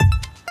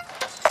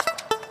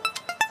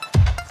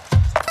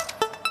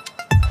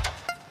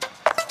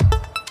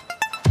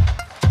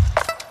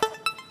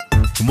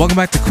Welcome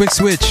back to Quick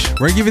Switch,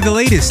 where I give you the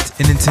latest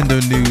in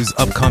Nintendo news,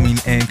 upcoming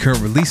and current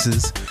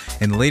releases,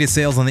 and the latest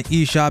sales on the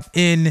eShop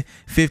in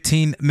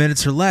 15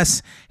 minutes or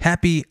less.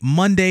 Happy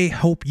Monday.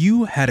 Hope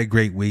you had a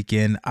great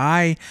weekend.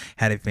 I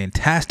had a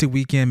fantastic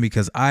weekend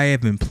because I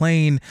have been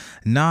playing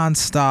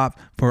nonstop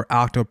for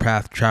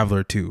Octopath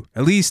Traveler 2.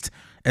 At least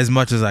as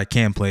much as I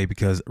can play,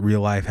 because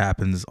real life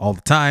happens all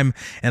the time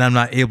and I'm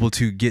not able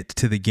to get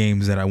to the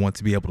games that I want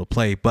to be able to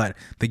play. But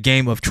the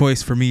game of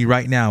choice for me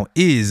right now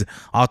is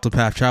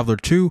Octopath Traveler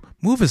 2.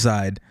 Move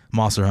aside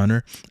Monster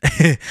Hunter,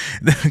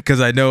 because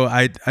I know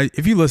I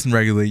if you listen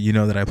regularly, you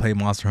know that I play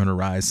Monster Hunter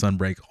Rise,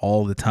 Sunbreak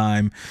all the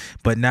time.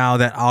 But now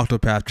that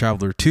Octopath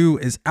Traveler 2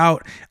 is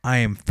out,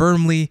 I'm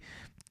firmly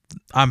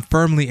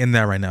in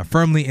that right now,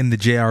 firmly in the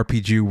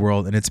JRPG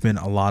world, and it's been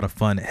a lot of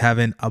fun,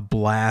 having a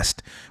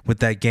blast with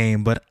that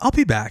game. But I'll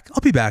be back,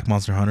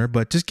 Monster Hunter,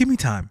 but just give me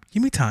time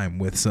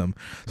with some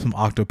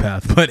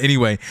Octopath. But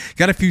anyway,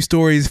 got a few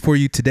stories for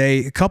you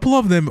today. A couple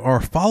of them are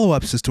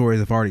follow-ups to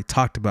stories I've already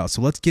talked about,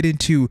 so let's get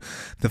into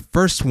the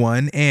first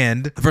one.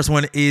 And the first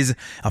one is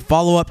a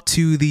follow-up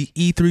to the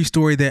E3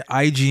 story that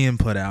IGN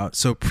put out.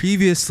 So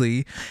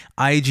previously,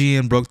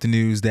 IGN broke the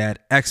news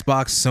that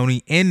Xbox,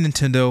 Sony, and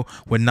Nintendo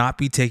would not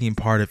be taking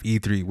part of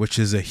E3, which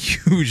is a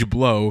huge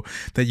blow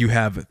that you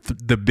have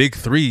the big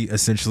three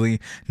essentially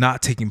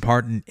not taking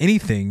part in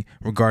anything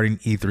regarding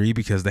E3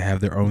 because they have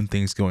their own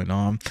things going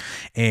on.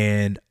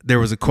 And there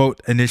was a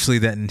quote initially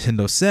that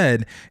Nintendo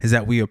said is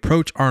that we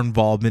approach our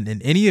involvement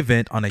in any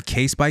event on a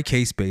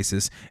case-by-case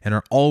basis and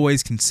are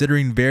always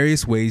considering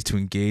various ways to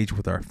engage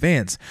with our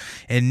fans.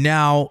 And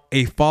now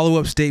a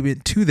follow-up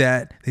statement to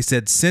that, they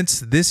said, since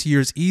this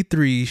year's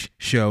E3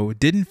 show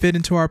didn't fit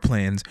into our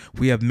plans,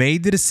 we have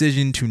made the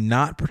decision to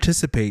not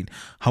participate.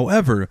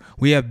 However,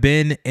 we have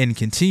been and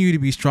continue to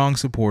be strong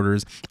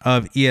supporters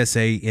of ESA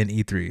and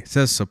E3. It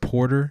says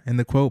supporter in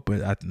the quote,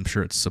 but I'm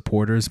sure it's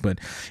supporters. But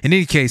in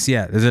any case,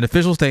 yeah, there's an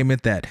official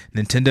statement that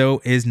Nintendo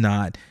is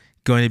not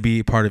going to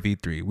be part of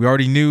E3. We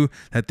already knew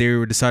that they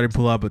were deciding to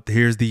pull out, but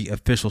here's the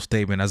official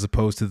statement as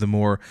opposed to the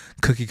more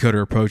cookie cutter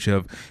approach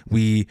of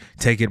we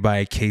take it by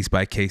a case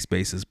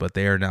basis. But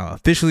they are now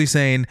officially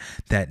saying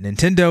that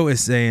Nintendo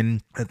is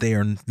saying that they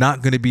are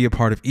not going to be a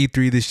part of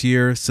E3 this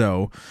year.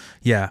 So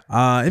yeah,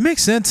 it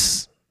makes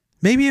sense.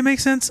 Maybe it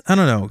makes sense. I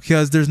don't know,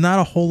 because there's not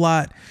a whole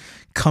lot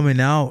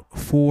coming out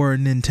for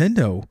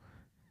Nintendo.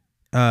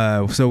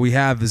 So we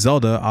have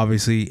Zelda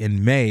obviously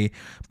in May,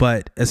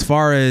 but as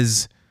far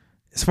as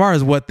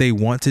what they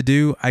want to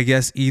do, I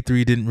guess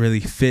E3 didn't really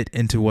fit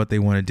into what they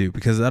want to do,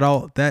 because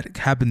that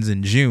happens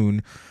in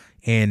June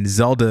and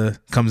Zelda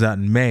comes out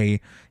in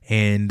May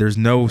and there's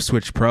no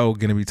Switch Pro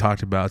going to be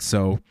talked about.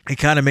 So it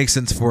kind of makes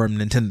sense for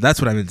Nintendo. That's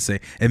what I meant to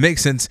say. It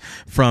makes sense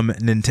from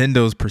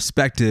Nintendo's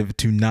perspective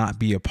to not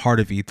be a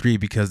part of E3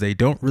 because they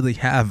don't really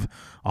have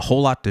a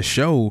whole lot to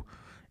show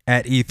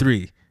at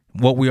E3.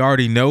 What we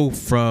already know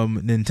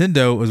from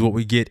Nintendo is what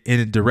we get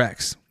in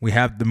directs. We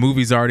have the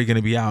movies already going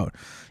to be out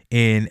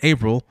in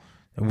April.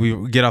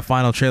 We get a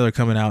final trailer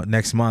coming out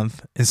next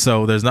month. And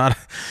so there's not,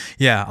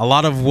 a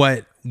lot of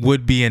what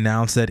would be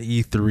announced at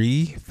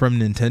E3 from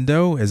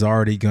Nintendo is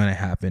already going to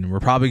happen.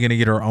 We're probably going to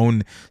get our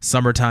own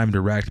summertime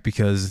direct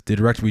because the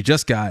direct we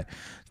just got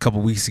a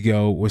couple weeks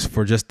ago was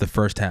for just the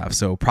first half.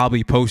 So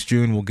probably post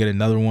June, we'll get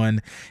another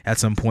one at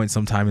some point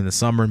sometime in the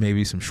summer,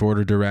 maybe some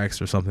shorter directs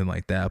or something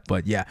like that.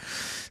 But yeah,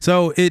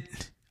 so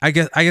I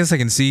guess I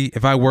can see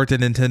if I worked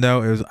at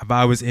Nintendo, if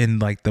I was in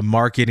like the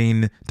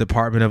marketing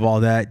department of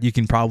all that, you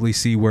can probably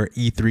see where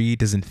E3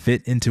 doesn't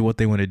fit into what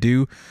they want to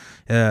do,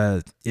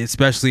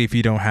 especially if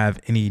you don't have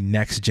any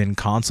next gen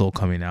console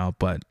coming out.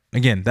 But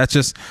again,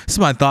 that's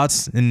my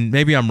thoughts, and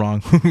maybe I'm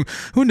wrong.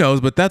 Who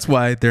knows? But that's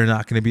why they're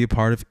not going to be a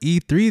part of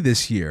E3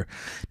 this year.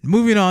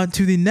 Moving on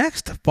to the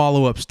next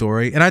follow-up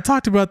story, and I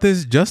talked about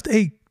this just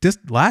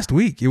last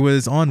week. It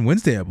was on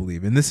Wednesday, I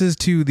believe. And this is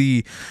to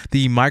the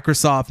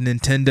Microsoft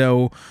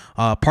Nintendo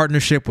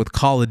partnership with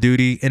Call of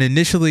Duty. And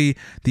initially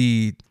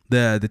the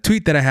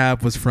tweet that I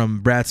have was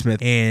from Brad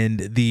Smith, and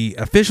the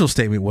official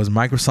statement was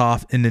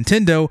Microsoft and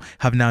Nintendo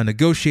have now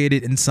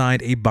negotiated and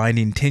signed a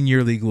binding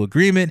 10-year legal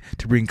agreement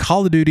to bring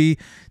Call of Duty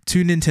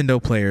to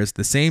Nintendo players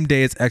the same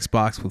day as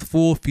Xbox with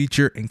full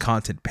feature and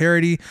content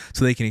parity,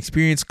 so they can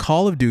experience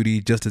Call of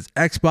Duty just as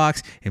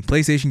Xbox and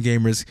PlayStation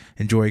gamers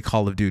enjoy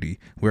Call of Duty.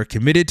 We're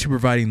committed to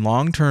providing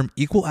long-term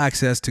equal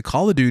access to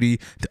Call of Duty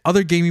to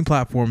other gaming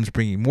platforms,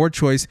 bringing more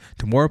choice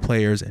to more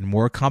players and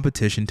more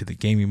competition to the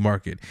gaming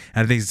market.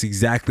 And I think it's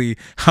exactly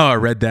how I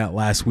read that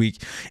last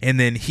week. And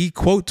then he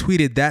quote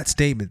tweeted that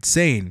statement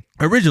saying,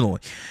 originally,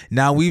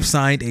 now we've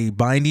signed a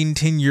binding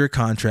 10-year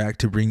contract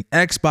to bring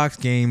Xbox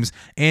games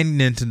and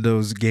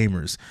Nintendo's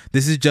gamers.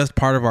 This is just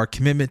part of our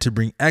commitment to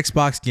bring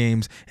Xbox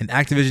games and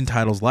Activision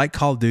titles like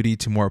Call of Duty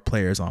to more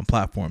players on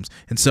platforms.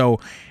 And so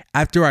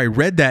after I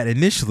read that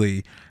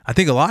initially, I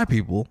think a lot of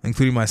people,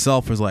 including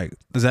myself, was like,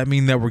 does that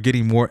mean that we're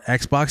getting more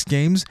Xbox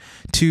games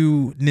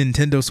to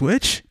Nintendo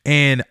Switch?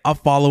 And a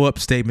follow-up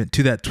statement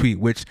to that tweet,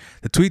 which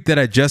the tweet that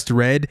I just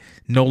read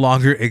no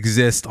longer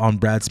exists on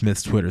Brad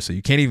Smith's Twitter, so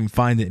you can't even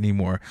find it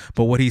anymore.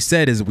 But what he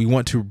said is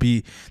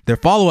their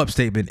follow-up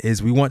statement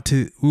is we want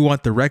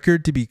the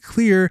record to be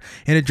clear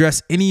and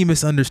address any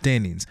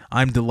misunderstandings.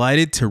 I'm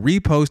delighted to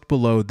repost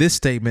below this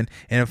statement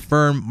and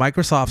affirm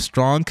Microsoft's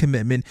strong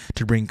commitment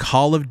to bring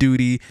Call of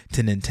Duty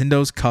to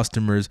Nintendo's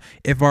customers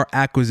if our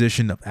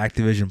acquisition of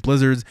Activision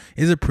Blizzard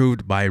is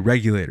approved by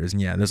regulators.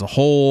 And yeah, there's a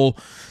whole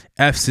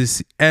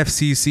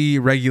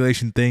FCC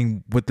regulation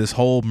thing with this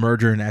whole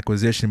merger and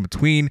acquisition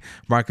between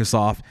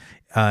Microsoft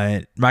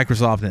and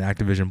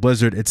Activision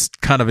Blizzard. It's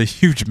kind of a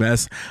huge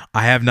mess.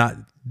 I'm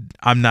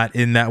not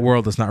in that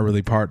world. It's not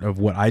really part of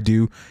what I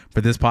do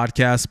for this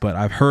podcast, but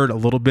I've heard a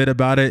little bit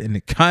about it and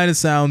it kind of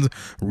sounds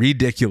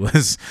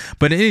ridiculous.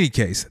 But in any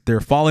case,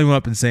 they're following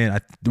up and saying,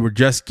 we're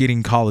just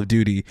getting Call of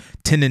Duty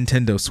to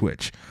Nintendo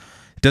Switch.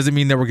 Doesn't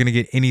mean that we're going to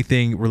get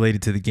anything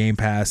related to the Game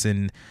Pass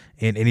and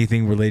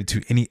anything related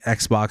to any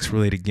Xbox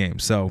related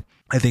games. So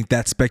I think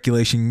that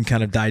speculation can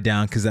kind of die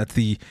down because that's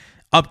the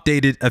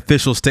updated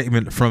official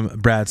statement from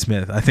Brad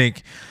Smith.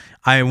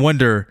 I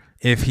wonder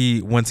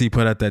if once he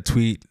put out that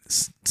tweet,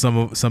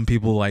 some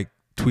people like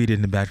tweeted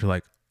in the back,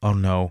 like, oh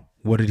no,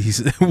 what did he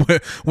say?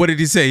 What did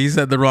he say? He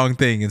said the wrong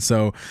thing. And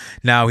so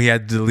now he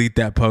had to delete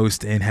that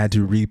post and had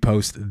to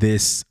repost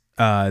this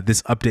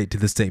update to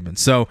the statement.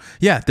 So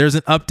yeah, there's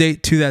an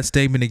update to that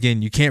statement.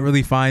 Again, you can't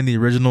really find the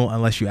original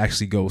unless you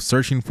actually go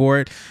searching for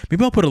it.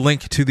 Maybe I'll put a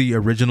link to the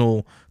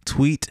original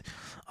tweet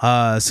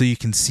so you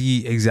can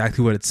see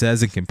exactly what it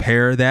says and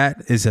compare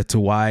that as to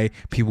why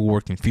people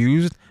were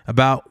confused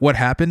about what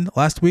happened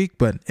last week.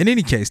 But in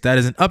any case, that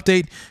is an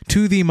update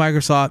to the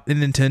Microsoft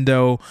and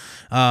Nintendo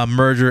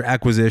merger,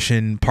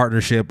 acquisition,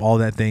 partnership, all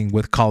that thing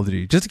with Call of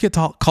Duty, just to get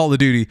Call of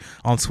Duty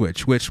on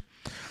Switch, which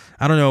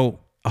I don't know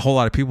a whole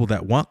lot of people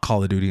that want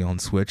Call of Duty on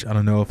Switch. I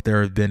don't know if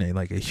there's been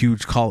a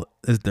huge Call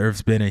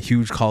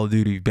of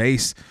Duty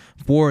base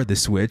for the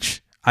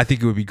Switch. I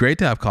think it would be great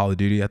to have Call of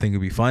Duty. I think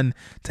it'd be fun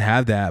to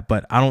have that,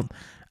 but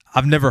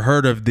I've never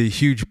heard of the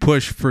huge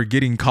push for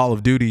getting Call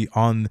of Duty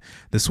on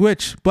the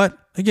Switch. But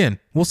again,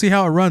 we'll see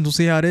how it runs. We'll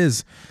see how it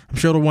is. I'm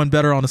sure it'll run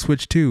better on the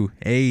Switch too.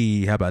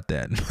 Hey, how about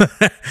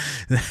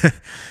that?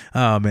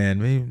 Oh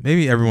man,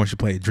 maybe everyone should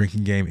play a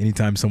drinking game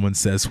anytime someone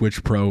says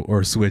Switch Pro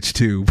or Switch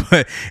 2.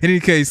 But in any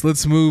case,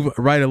 let's move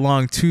right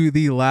along to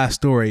the last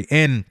story.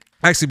 And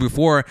actually,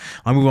 before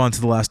I move on to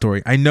the last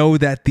story, I know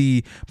that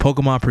the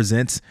Pokemon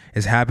Presents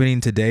is happening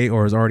today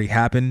or has already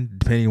happened,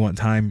 depending on what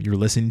time you're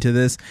listening to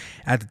this.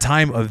 At the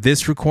time of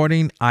this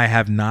recording, I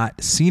have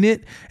not seen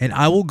it, and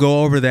I will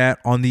go over that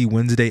on the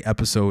Wednesday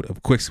episode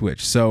of Quick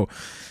Switch. So,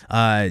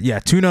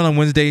 tune in on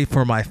Wednesday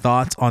for my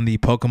thoughts on the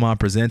Pokemon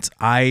Presents.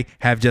 I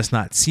have just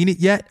not seen it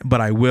yet,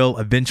 but I will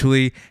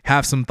eventually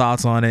have some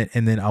thoughts on it,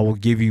 and then I will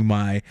give you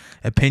my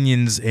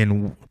opinions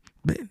and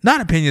not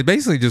opinions,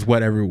 basically just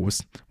whatever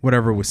was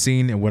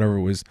seen and whatever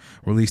was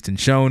released and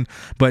shown.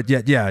 But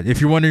yeah,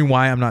 if you're wondering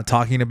why I'm not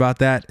talking about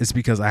that, it's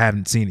because I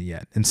haven't seen it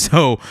yet. And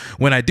so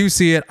when I do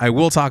see it, I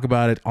will talk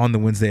about it on the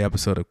Wednesday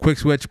episode of Quick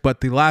Switch.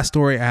 But the last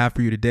story I have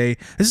for you today,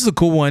 this is a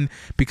cool one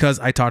because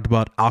I talked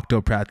about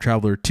Octopath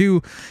Traveler 2.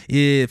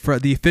 For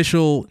the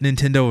official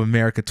Nintendo of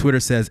America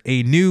Twitter says,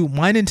 a new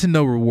My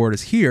Nintendo reward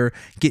is here.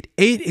 Get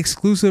 8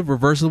 exclusive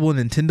reversible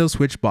Nintendo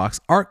Switch box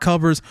art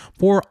covers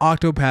for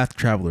Octopath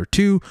Traveler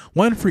 2.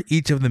 One for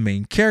each of the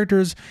main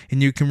characters,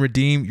 and you can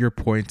redeem your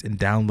points and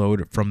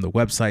download from the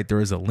website.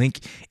 There is a link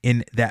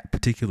in that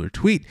particular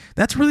tweet.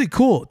 That's really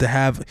cool to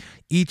have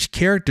each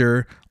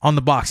character on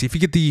the box. If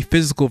you get the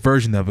physical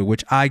version of it,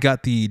 which I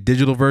got the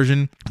digital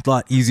version, it's a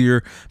lot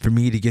easier for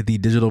me to get the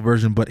digital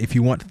version. But if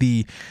you want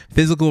the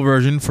physical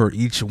version for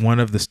each one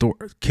of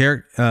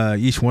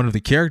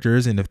the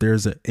characters, and if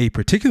there's a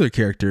particular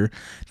character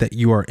that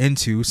you are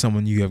into,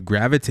 someone you have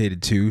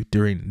gravitated to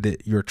during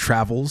your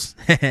travels,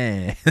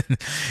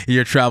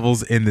 your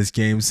travels in this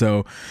game.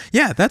 So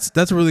yeah, that's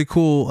a really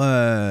cool.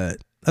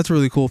 That's a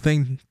really cool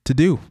thing to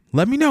do.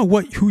 Let me know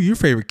who your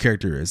favorite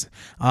character is.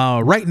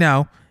 Right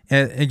now,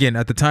 again,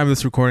 at the time of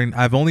this recording,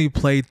 I've only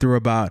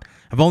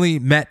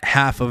met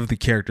half of the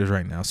characters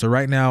right now. So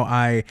right now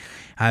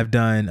I've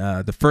done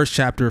the first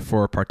chapter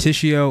for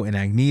Particio and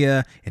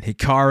Agnia and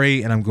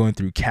Hikari, and I'm going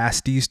through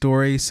Cassidy's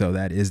story. So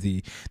that is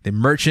the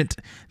merchant,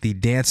 the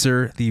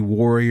dancer, the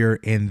warrior,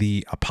 and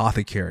the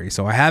apothecary.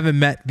 So I haven't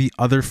met the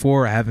other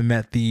 4. I haven't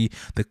met the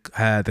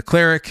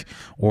cleric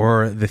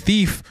or the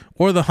thief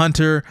or the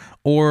hunter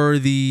or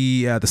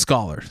the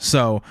scholar.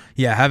 So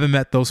yeah, I haven't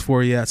met those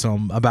 4 yet. So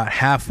I'm about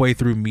halfway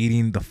through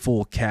meeting the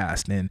full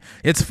cast, and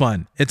it's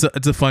fun. It's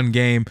a fun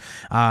game.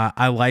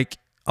 I like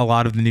a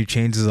lot of the new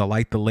changes. I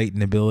like the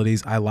latent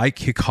abilities. I like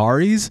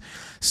Hikari's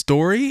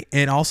story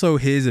and also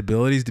his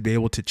abilities to be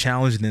able to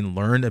challenge and then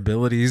learn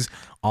abilities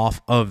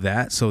off of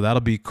that. So that'll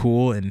be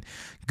cool and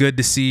good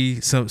to see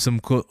some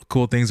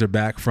cool things are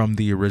back from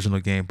the original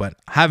game. But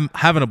having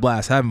a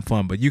blast, having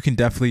fun. But you can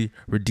definitely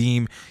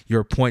redeem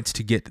your points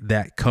to get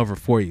that cover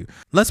for you.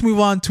 Let's move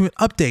on to an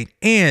update.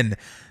 And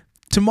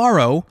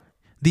tomorrow,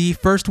 the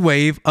first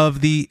wave of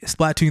the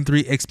Splatoon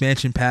 3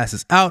 expansion pass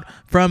is out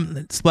from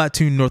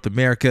Splatoon North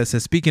America. It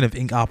says, speaking of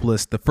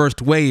Inkopolis, the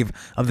first wave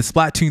of the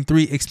Splatoon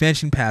 3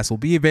 expansion pass will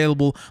be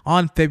available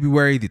on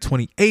February the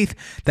 28th.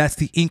 That's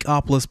the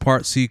Inkopolis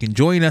part, so you can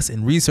join us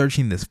in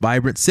researching this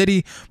vibrant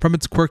city from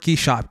its quirky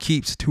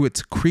shopkeepers to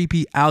its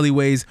creepy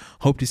alleyways.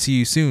 Hope to see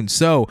you soon.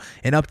 So,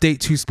 an update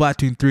to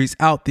Splatoon 3 is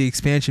out. The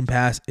expansion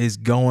pass is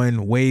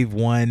going. Wave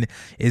 1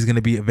 is going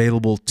to be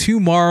available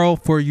tomorrow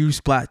for you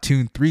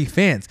Splatoon 3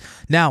 fans.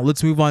 Now,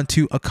 let's move on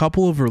to a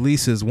couple of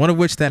releases, one of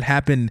which that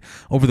happened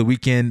over the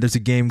weekend. There's a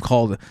game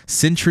called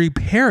Century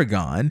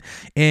Paragon,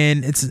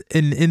 and it's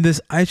in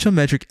this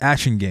isometric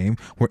action game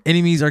where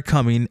enemies are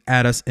coming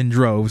at us in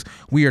droves.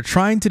 We are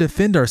trying to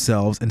defend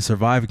ourselves and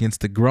survive against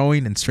the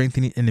growing and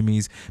strengthening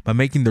enemies by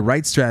making the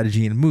right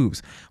strategy and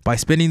moves. By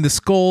spinning the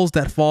skulls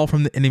that fall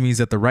from the enemies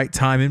at the right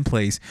time and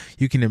place,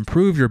 you can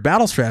improve your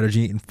battle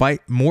strategy and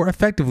fight more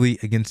effectively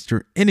against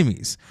your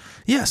enemies.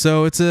 Yeah,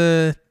 so it's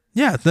an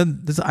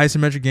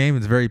isometric game.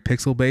 It's very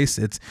pixel based.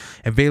 It's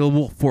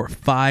available for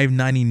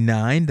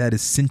 $5.99. That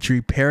is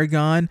Century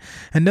Paragon.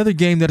 Another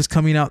game that is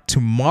coming out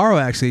tomorrow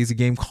actually is a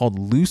game called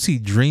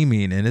Lucid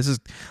Dreaming, and this is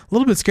a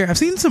little bit scary. I've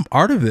seen some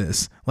art of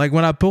this. Like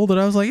when I pulled it,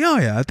 I was like, oh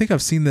yeah, I think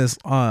I've seen this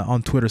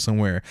on Twitter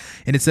somewhere.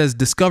 And it says,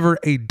 discover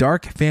a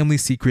dark family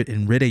secret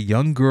and rid a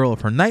young girl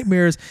of her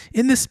nightmares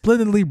in this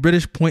splendidly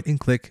British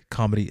point-and-click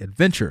comedy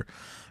adventure.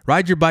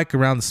 Ride your bike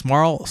around the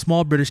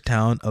small British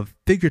town of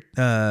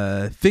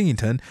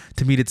Fingington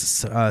to meet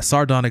its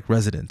sardonic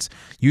residents.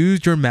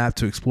 Use your map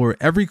to explore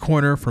every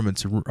corner from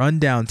its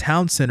rundown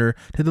town center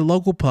to the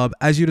local pub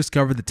as you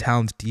discover the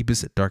town's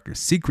deepest and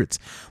darkest secrets.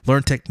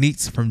 Learn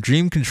techniques from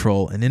dream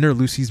control and enter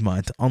Lucy's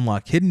mind to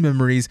unlock hidden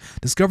memories,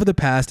 discover the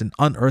past, and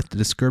unearth the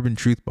disturbing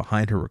truth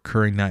behind her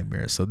recurring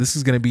nightmares. So this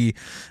is going to be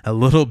a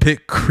little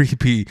bit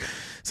creepy.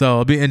 So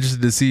I'll be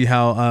interested to see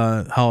how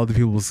other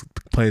people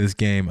play this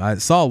game. I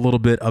saw a little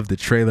bit of the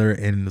trailer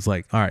and was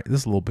like, all right,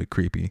 this is a little bit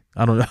creepy.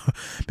 I don't know.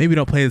 Maybe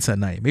don't play this at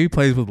night. Maybe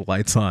play this with the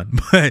lights on.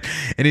 But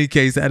in any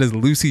case, that is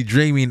Lucid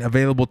Dreaming,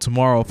 available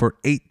tomorrow for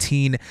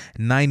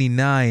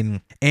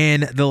 $18.99.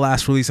 And the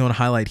last release I want to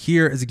highlight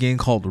here is a game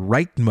called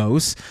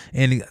Rightmost,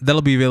 and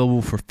that'll be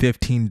available for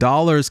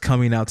 $15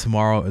 coming out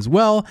tomorrow as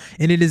well.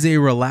 And it is a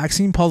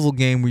relaxing puzzle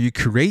game where you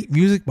create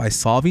music by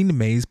solving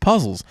maze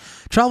puzzles.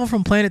 Travel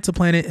from planet to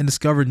planet and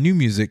discover new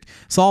music.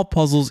 Solve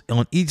puzzles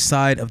on each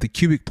side of the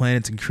cubic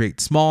planets and create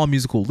small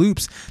musical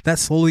loops that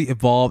slowly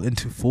evolve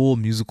into full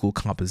musical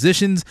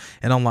compositions,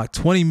 and unlock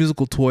 20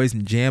 musical toys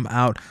and jam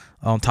out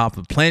on top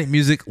of planet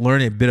music,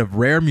 learn a bit of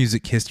rare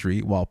music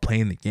history while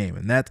playing the game.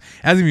 And that,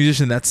 as a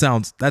musician,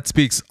 that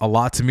speaks a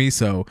lot to me.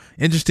 So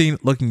interesting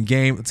looking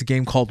game. It's a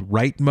game called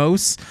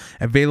Rightmost,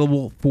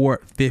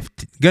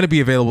 gonna be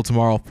available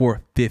tomorrow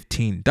for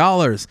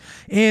 $15.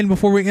 And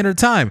before we enter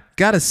time,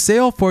 got a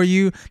sale for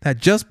you that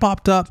just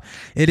popped up.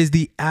 It is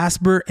the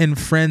Asper and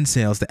Friends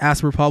sales, the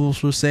Asper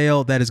Publisher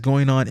sale that is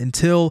going on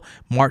until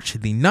March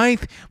the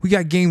 9th. We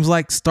got games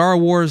like Star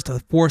Wars: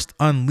 The Force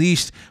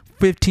Unleashed,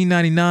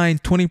 $15.99,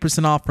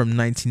 20% off from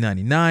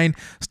 $19.99.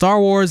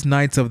 Star Wars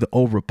Knights of the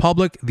Old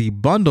Republic, the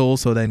bundle,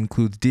 so that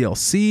includes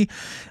DLC,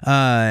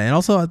 and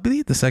also I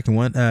believe the second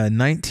one,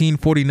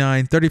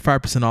 $19.49,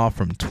 35% off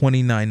from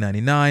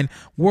 $29.99.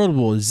 World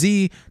War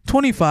Z,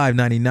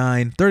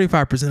 $25.99,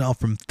 35% off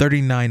from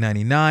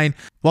 $39.99. We've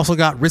also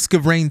got Risk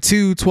of Rain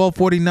 2,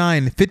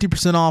 $12.49,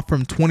 50% off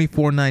from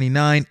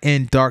 $24.99,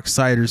 and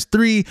Darksiders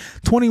 3,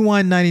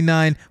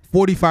 $21.99,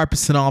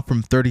 45% off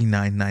from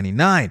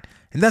 $39.99.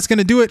 And that's going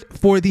to do it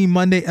for the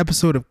Monday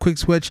episode of Quick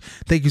Switch.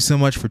 Thank you so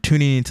much for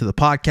tuning into the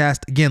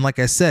podcast. Again, like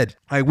I said,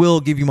 I will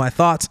give you my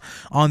thoughts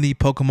on the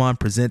Pokemon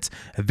Presents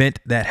event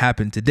that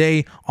happened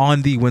today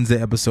on the Wednesday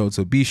episode.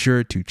 So be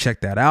sure to check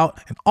that out.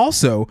 And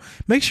also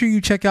make sure you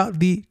check out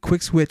the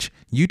Quick Switch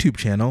YouTube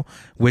channel,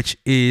 which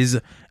is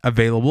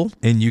available,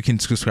 and you can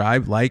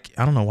subscribe, I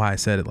don't know why I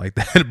said it like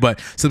that,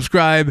 but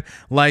subscribe,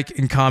 like,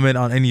 and comment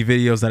on any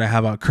videos that I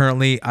have out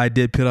currently. I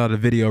did put out a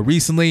video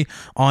recently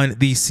on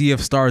the Sea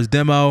of Stars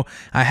demo.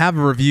 I have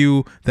a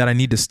review that I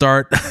need to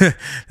start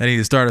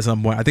at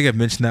some point. I think I've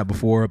mentioned that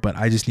before, but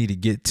I just need to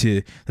get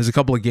to, there's a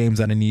couple of games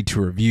that I need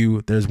to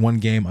review. There's one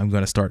game I'm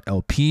going to start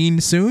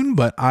LPing soon,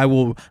 but I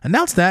will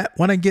announce that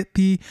when I get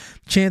the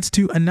chance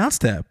to announce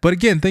that. But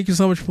again, thank you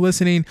so much for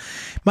listening.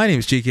 My name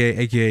is JK,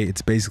 aka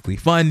It's Basically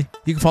Fun.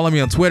 You can follow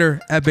me on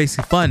Twitter at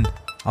Basically Fun.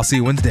 I'll see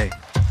you Wednesday.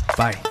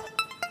 Bye.